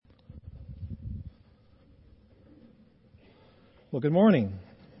Well, good morning.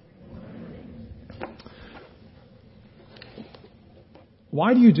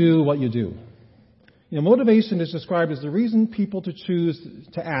 Why do you do what you do? Motivation is described as the reason people to choose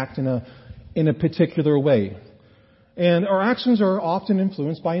to act in a particular way. And our actions are often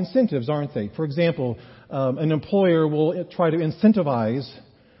influenced by incentives, aren't they? For example, an employer will try to incentivize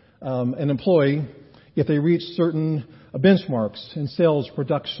an employee if they reach certain benchmarks in sales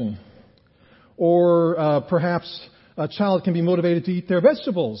production. Or perhaps a child can be motivated to eat their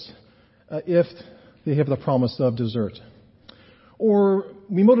vegetables if they have the promise of dessert. Or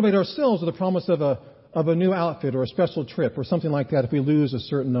we motivate ourselves with the promise of a new outfit or a special trip or something like that if we lose a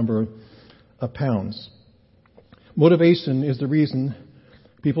certain number of pounds. Motivation is the reason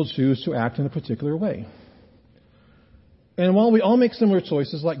people choose to act in a particular way. And while we all make similar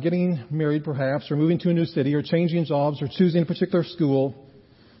choices, like getting married perhaps, or moving to a new city, or changing jobs, or choosing a particular school,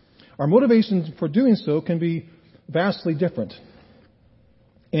 our motivation for doing so can be vastly different.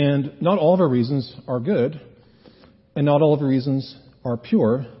 And not all of our reasons are good, and not all of our reasons are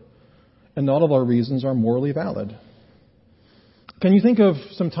pure, and not all of our reasons are morally valid. Can you think of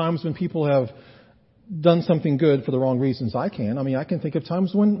some times when people have done something good for the wrong reasons? I can think of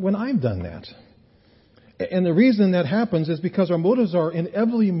times when I've done that. And the reason that happens is because our motives are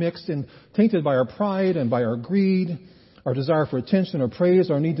inevitably mixed and tainted by our pride and by our greed, our desire for attention or praise,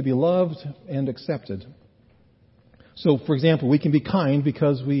 our need to be loved and accepted. So, for example, we can be kind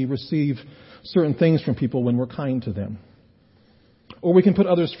because we receive certain things from people when we're kind to them. Or we can put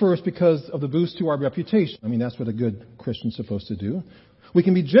others first because of the boost to our reputation. That's what a good Christian's supposed to do. We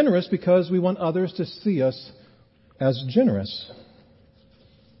can be generous because we want others to see us as generous.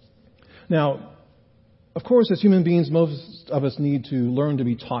 Now, of course, as human beings, most of us need to learn to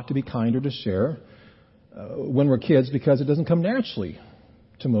be taught to be kind or to share when we're kids because it doesn't come naturally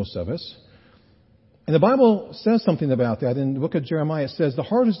to most of us. And the Bible says something about that. In the book of Jeremiah, it says, "The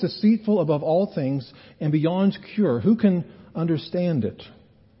heart is deceitful above all things and beyond cure. Who can understand it?"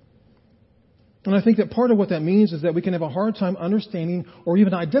 And I think that part of what that means is that we can have a hard time understanding or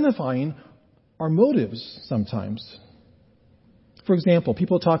even identifying our motives sometimes. For example,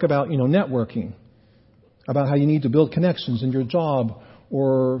 people talk about, networking, about how you need to build connections in your job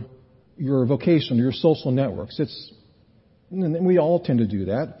or your vocation or your social networks. And we all tend to do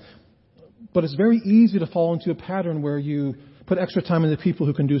that. But it's very easy to fall into a pattern where you put extra time into people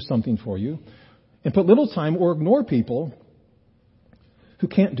who can do something for you and put little time or ignore people who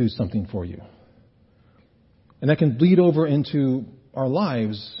can't do something for you. And that can bleed over into our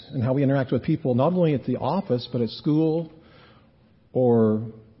lives and how we interact with people, not only at the office, but at school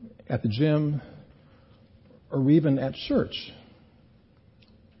or at the gym or even at church,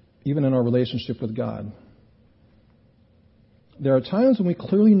 even in our relationship with God. There are times when we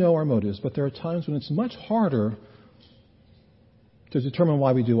clearly know our motives, but there are times when it's much harder to determine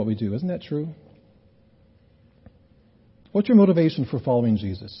why we do what we do. Isn't that true? What's your motivation for following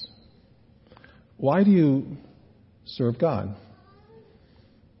Jesus? Why do you serve God?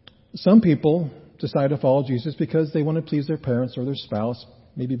 Some people decide to follow Jesus because they want to please their parents or their spouse,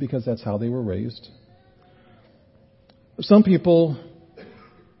 maybe because that's how they were raised. Some people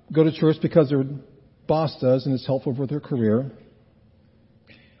go to church because their boss does and it's helpful for their career.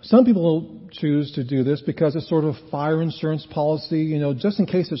 Some people choose to do this because it's sort of fire insurance policy. Just in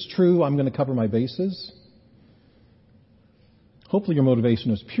case it's true, I'm going to cover my bases. Hopefully your motivation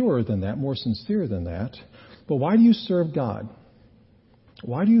is purer than that, more sincere than that. But why do you serve God?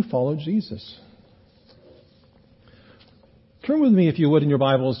 Why do you follow Jesus? Turn with me, if you would, in your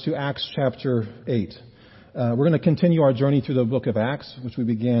Bibles to Acts chapter 8. We're going to continue our journey through the book of Acts, which we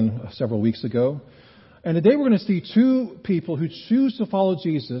began several weeks ago. And today we're going to see two people who choose to follow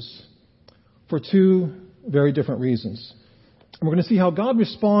Jesus for two very different reasons. And we're going to see how God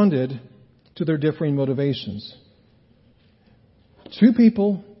responded to their differing motivations. Two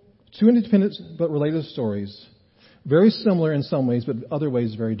people, two independent but related stories, very similar in some ways, but other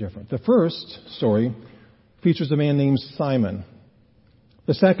ways very different. The first story features a man named Simon.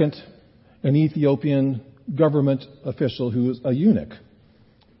 The second, an Ethiopian government official who is a eunuch.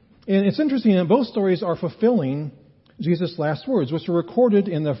 And it's interesting that both stories are fulfilling Jesus' last words, which are recorded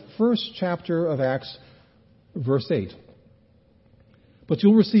in the first chapter of Acts, verse 8. "But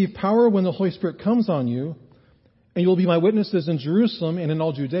you'll receive power when the Holy Spirit comes on you, and you'll be my witnesses in Jerusalem and in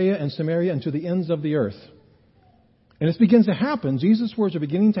all Judea and Samaria and to the ends of the earth." And this begins to happen. Jesus' words are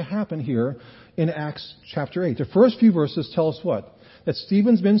beginning to happen here in Acts chapter 8. The first few verses tell us what? That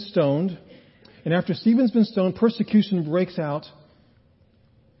Stephen's been stoned, and after Stephen's been stoned, persecution breaks out,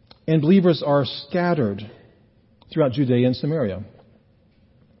 and believers are scattered throughout Judea and Samaria.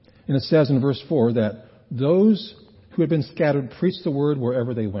 And it says in verse 4 that those who had been scattered preached the word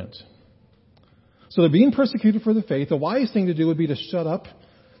wherever they went. So they're being persecuted for the faith. The wise thing to do would be to shut up,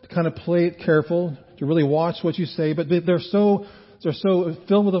 to kind of play it careful, to really watch what you say. But they're so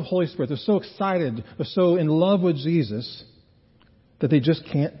filled with the Holy Spirit. They're so excited. They're so in love with Jesus that they just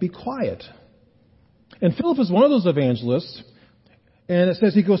can't be quiet. And Philip is one of those evangelists. And it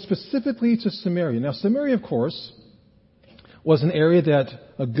says he goes specifically to Samaria. Now, Samaria, of course, was an area that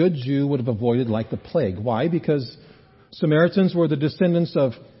a good Jew would have avoided like the plague. Why? Because Samaritans were the descendants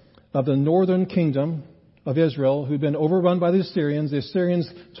of the northern kingdom of Israel who'd been overrun by the Assyrians. The Assyrians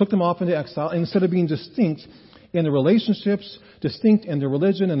took them off into exile. And instead of being distinct in their relationships, distinct in their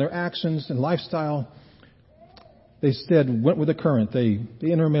religion and their actions and lifestyle, they instead went with the current. They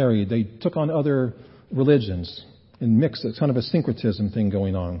intermarried. They took on other religions and mixed. It's kind of a syncretism thing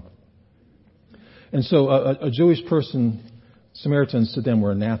going on. And so a Jewish person, Samaritans to them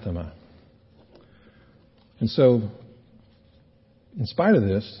were anathema. And so, in spite of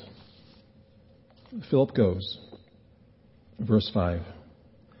this, Philip goes. Verse 5.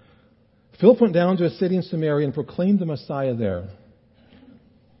 Philip went down to a city in Samaria and proclaimed the Messiah there.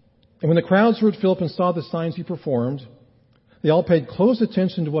 And when the crowds heard Philip and saw the signs he performed, they all paid close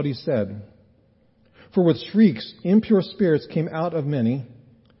attention to what he said. For with shrieks, impure spirits came out of many,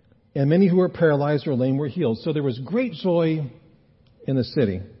 and many who were paralyzed or lame were healed. So there was great joy in the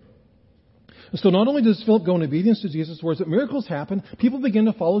city. So not only does Philip go in obedience to Jesus' words, but miracles happen. People begin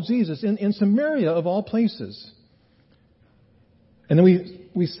to follow Jesus in Samaria of all places. And then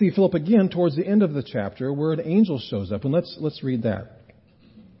we see Philip again towards the end of the chapter where an angel shows up. And let's read that.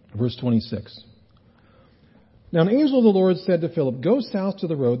 Verse 26. Now an angel of the Lord said to Philip, "Go south to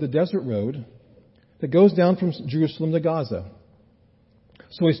the road, the desert road, that goes down from Jerusalem to Gaza."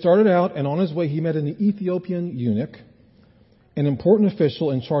 So he started out, and on his way he met an Ethiopian eunuch, an important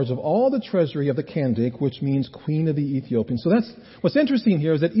official in charge of all the treasury of the Kandake, which means Queen of the Ethiopians. So that's what's interesting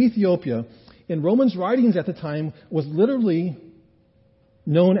here is that Ethiopia, in Romans writings at the time, was literally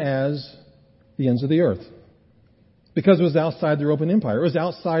known as the ends of the earth. Because it was outside their open empire. It was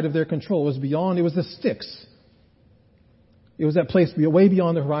outside of their control. It was beyond, it was the Styx. It was that place way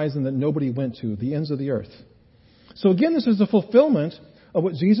beyond the horizon that nobody went to, the ends of the earth. So again, this is the fulfillment of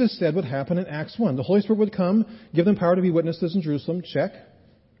what Jesus said would happen in Acts 1. The Holy Spirit would come, give them power to be witnesses in Jerusalem, check.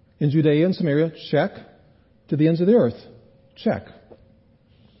 In Judea and Samaria, check. To the ends of the earth, check.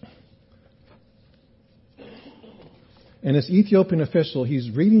 And this Ethiopian official,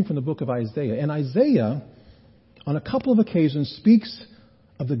 he's reading from the book of Isaiah. And Isaiah, on a couple of occasions, speaks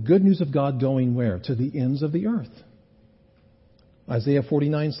of the good news of God going where? To the ends of the earth. Isaiah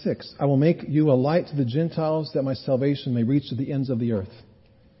 49:6. I will make you a light to the Gentiles that my salvation may reach to the ends of the earth.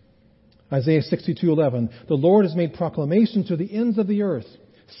 Isaiah 62:11. The Lord has made proclamation to the ends of the earth.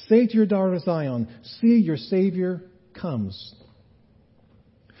 Say to your daughter Zion, see your Savior comes.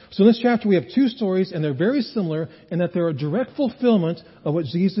 So in this chapter we have two stories, and they're very similar in that they're a direct fulfillment of what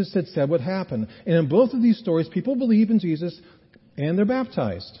Jesus had said would happen. And in both of these stories, people believe in Jesus and they're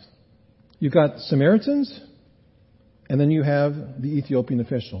baptized. You've got Samaritans, and then you have the Ethiopian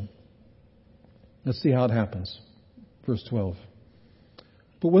official. Let's see how it happens. Verse 12.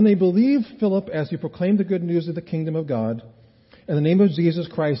 But when they believed Philip as he proclaimed the good news of the kingdom of God, in the name of Jesus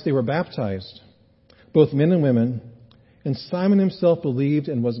Christ, they were baptized, both men and women, and Simon himself believed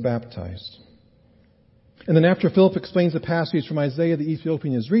and was baptized. And then after Philip explains the passage from Isaiah the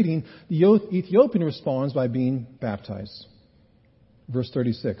Ethiopian is reading, the Ethiopian responds by being baptized. Verse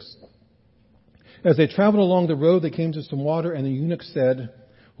 36. As they traveled along the road, they came to some water, and the eunuch said,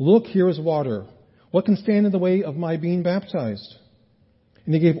 Look, here is water. What can stand in the way of my being baptized?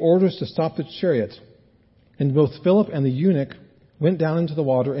 And he gave orders to stop the chariot. And both Philip and the eunuch went down into the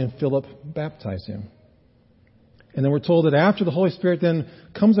water, and Philip baptized him. And then we're told that after the Holy Spirit then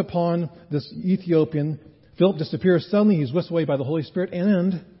comes upon this Ethiopian, Philip disappears suddenly. He's whisked away by the Holy Spirit,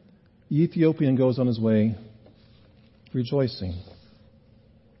 and the Ethiopian goes on his way rejoicing.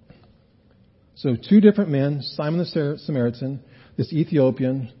 So two different men, Simon the Samaritan, this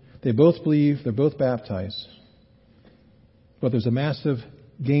Ethiopian, they both believe, they're both baptized. But there's a massive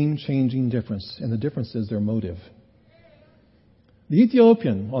game-changing difference, and the difference is their motive. The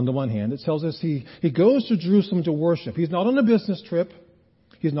Ethiopian, on the one hand, it tells us he goes to Jerusalem to worship. He's not on a business trip.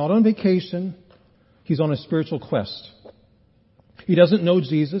 He's not on vacation. He's on a spiritual quest. He doesn't know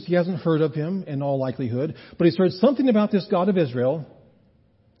Jesus. He hasn't heard of him in all likelihood. But he's heard something about this God of Israel.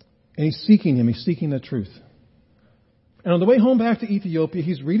 And he's seeking him. He's seeking the truth. And on the way home back to Ethiopia,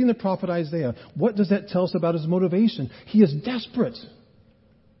 he's reading the prophet Isaiah. What does that tell us about his motivation? He is desperate.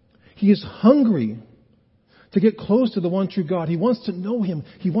 He is hungry to get close to the one true God. He wants to know him.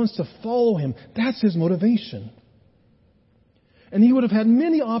 He wants to follow him. That's his motivation. And he would have had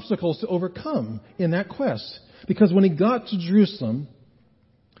many obstacles to overcome in that quest. Because when he got to Jerusalem,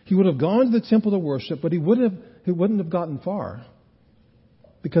 he would have gone to the temple to worship, but he wouldn't have gotten far.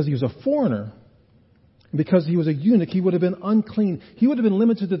 Because he was a foreigner. Because he was a eunuch, he would have been unclean. He would have been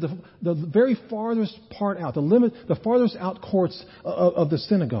limited to the very farthest part out, the farthest out courts of the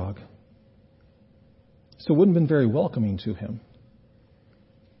synagogue. So it wouldn't have been very welcoming to him.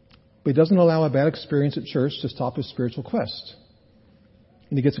 But he doesn't allow a bad experience at church to stop his spiritual quest.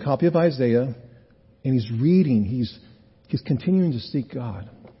 And he gets a copy of Isaiah, and he's reading. He's continuing to seek God.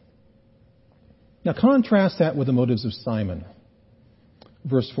 Now contrast that with the motives of Simon.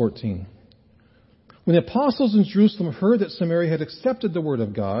 Verse 14. When the apostles in Jerusalem heard that Samaria had accepted the word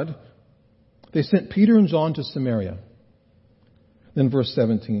of God, they sent Peter and John to Samaria. Then verse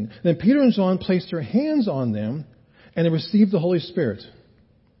 17. Then Peter and John placed their hands on them, and they received the Holy Spirit.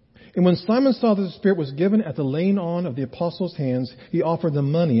 And when Simon saw that the Spirit was given at the laying on of the apostles' hands, he offered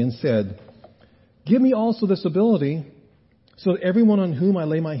them money and said, "Give me also this ability, so that everyone on whom I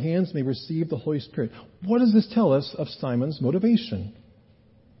lay my hands may receive the Holy Spirit." What does this tell us of Simon's motivation?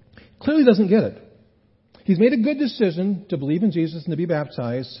 Clearly doesn't get it. He's made a good decision to believe in Jesus and to be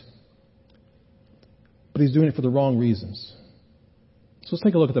baptized, but he's doing it for the wrong reasons. So let's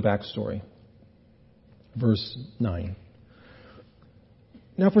take a look at the backstory. Verse 9.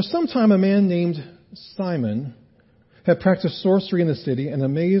 Now for some time a man named Simon had practiced sorcery in the city and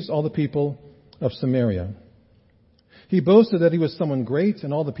amazed all the people of Samaria. He boasted that he was someone great,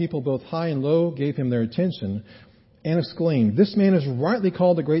 and all the people, both high and low, gave him their attention and exclaimed, "This man is rightly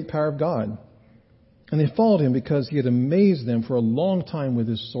called the great power of God." And they followed him because he had amazed them for a long time with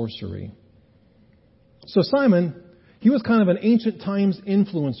his sorcery. So Simon, he was kind of an ancient times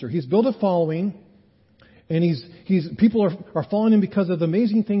influencer. He's built a following, and people are following him because of the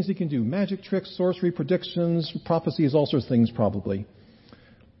amazing things he can do. Magic tricks, sorcery, predictions, prophecies, all sorts of things probably.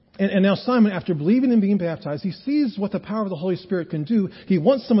 And now Simon, after believing and being baptized, he sees what the power of the Holy Spirit can do. He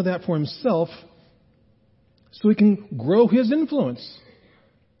wants some of that for himself so he can grow his influence.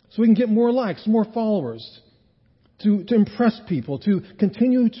 So he can get more likes, more followers, to impress people, to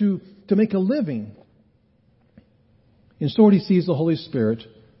continue to make a living. In short, he sees the Holy Spirit.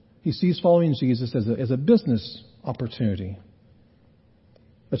 He sees following Jesus as a business opportunity.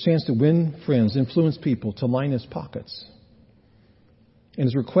 A chance to win friends, influence people, to line his pockets. And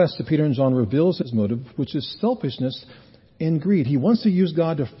his request to Peter and John reveals his motive, which is selfishness and greed. He wants to use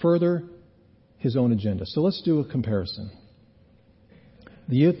God to further his own agenda. So let's do a comparison.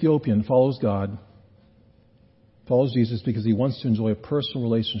 The Ethiopian follows God, follows Jesus because he wants to enjoy a personal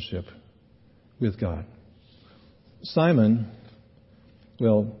relationship with God. Simon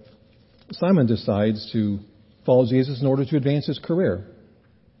decides to follow Jesus in order to advance his career.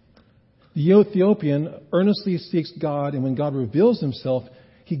 The Ethiopian earnestly seeks God, and when God reveals himself,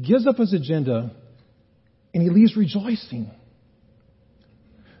 he gives up his agenda and he leaves rejoicing.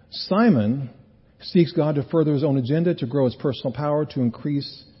 Simon seeks God to further his own agenda, to grow his personal power, to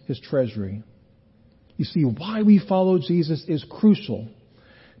increase his treasury. You see, why we follow Jesus is crucial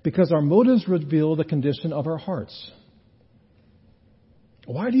because our motives reveal the condition of our hearts.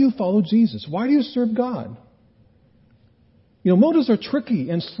 Why do you follow Jesus? Why do you serve God? Motives are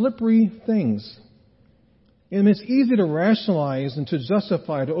tricky and slippery things. And it's easy to rationalize and to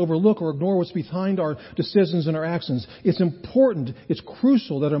justify, to overlook or ignore what's behind our decisions and our actions. It's important, it's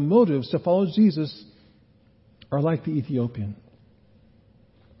crucial that our motives to follow Jesus are like the Ethiopian.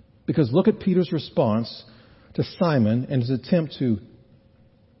 Because look at Peter's response to Simon and his attempt to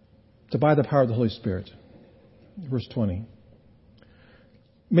buy the power of the Holy Spirit. Verse 20.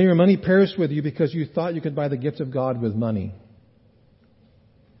 May your money perish with you because you thought you could buy the gift of God with money.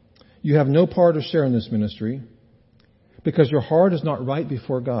 You have no part or share in this ministry because your heart is not right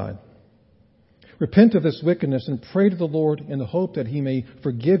before God. Repent of this wickedness and pray to the Lord in the hope that he may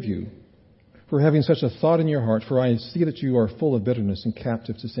forgive you for having such a thought in your heart, for I see that you are full of bitterness and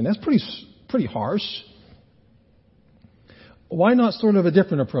captive to sin. That's pretty harsh. Why not sort of a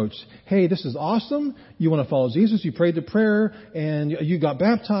different approach? Hey, this is awesome. You want to follow Jesus. You prayed the prayer and you got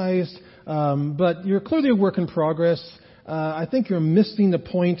baptized, but you're clearly a work in progress. I think you're missing the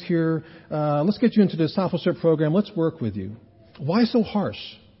point here. Let's get you into the discipleship program. Let's work with you. Why so harsh?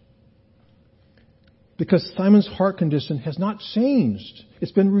 Because Simon's heart condition has not changed.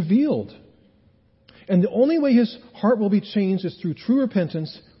 It's been revealed. And the only way his heart will be changed is through true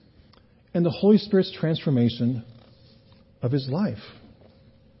repentance and the Holy Spirit's transformation of his life.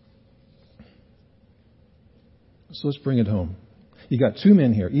 So let's bring it home. You got two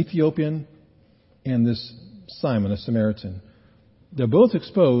men here, Ethiopian and this Simon, a Samaritan. They're both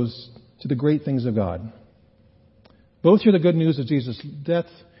exposed to the great things of God. Both hear the good news of Jesus' death,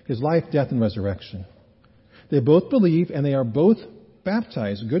 his life, death, and resurrection. They both believe and they are both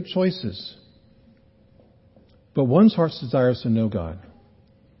baptized. Good choices. But one's heart's desire is to know God.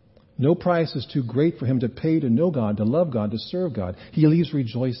 No price is too great for him to pay to know God, to love God, to serve God. He leaves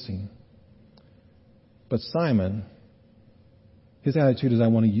rejoicing. But Simon, his attitude is, I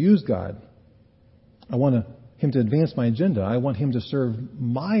want to use God. I want him to advance my agenda. I want him to serve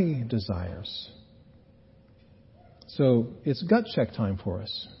my desires. So it's gut check time for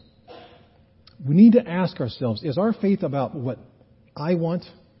us. We need to ask ourselves, is our faith about what I want,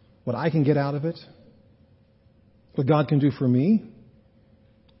 what I can get out of it, what God can do for me?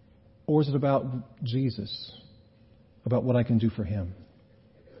 Or is it about Jesus, about what I can do for him?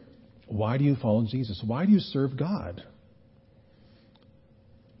 Why do you follow Jesus? Why do you serve God?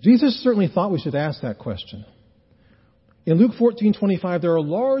 Jesus certainly thought we should ask that question. In Luke 14:25, there are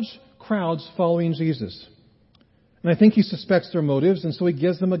large crowds following Jesus. And I think he suspects their motives, and so he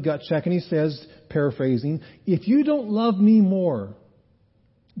gives them a gut check, and he says, paraphrasing, if you don't love me more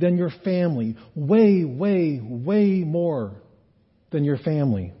than your family, way, way, way more than your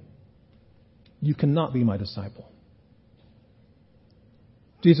family, you cannot be my disciple.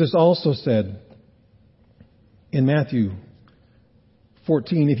 Jesus also said in Matthew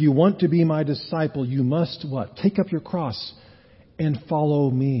 14, if you want to be my disciple, you must what? Take up your cross and follow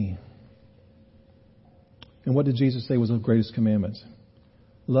me. And what did Jesus say was the greatest commandment?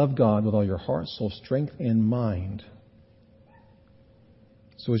 Love God with all your heart, soul, strength, and mind.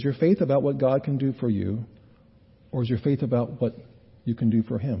 So is your faith about what God can do for you, or is your faith about what you can do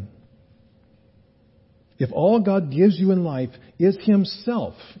for him? If all God gives you in life is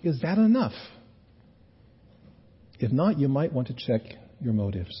himself, is that enough? If not, you might want to check your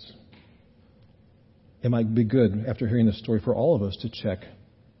motives. It might be good, after hearing this story, for all of us to check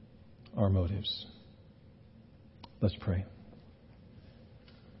our motives. Let's pray.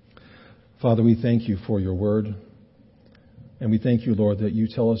 Father, we thank you for your word. And we thank you, Lord, that you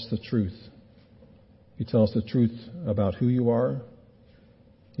tell us the truth. You tell us the truth about who you are.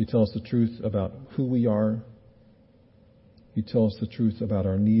 You tell us the truth about who we are. You tell us the truth about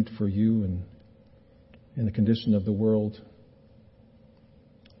our need for you and the condition of the world.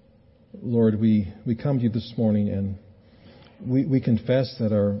 Lord, we come to you this morning and we confess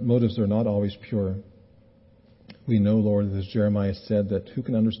that our motives are not always pure. We know, Lord, as Jeremiah said, that who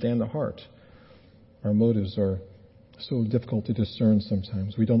can understand the heart? Our motives are so difficult to discern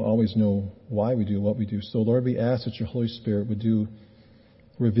sometimes. We don't always know why we do what we do. So, Lord, we ask that your Holy Spirit would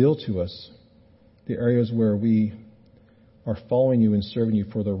reveal to us the areas where we are following you and serving you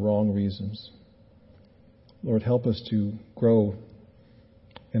for the wrong reasons. Lord, help us to grow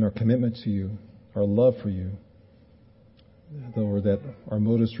in our commitment to you, our love for you. Lord, that our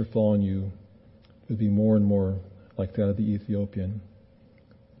motives for following you would be more and more like that of the Ethiopian,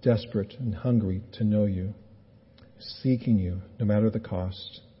 desperate and hungry to know you, seeking you no matter the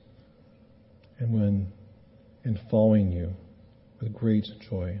cost, and when in following you with great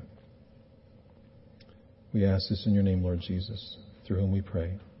joy. We ask this in your name, Lord Jesus, through whom we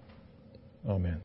pray. Amen.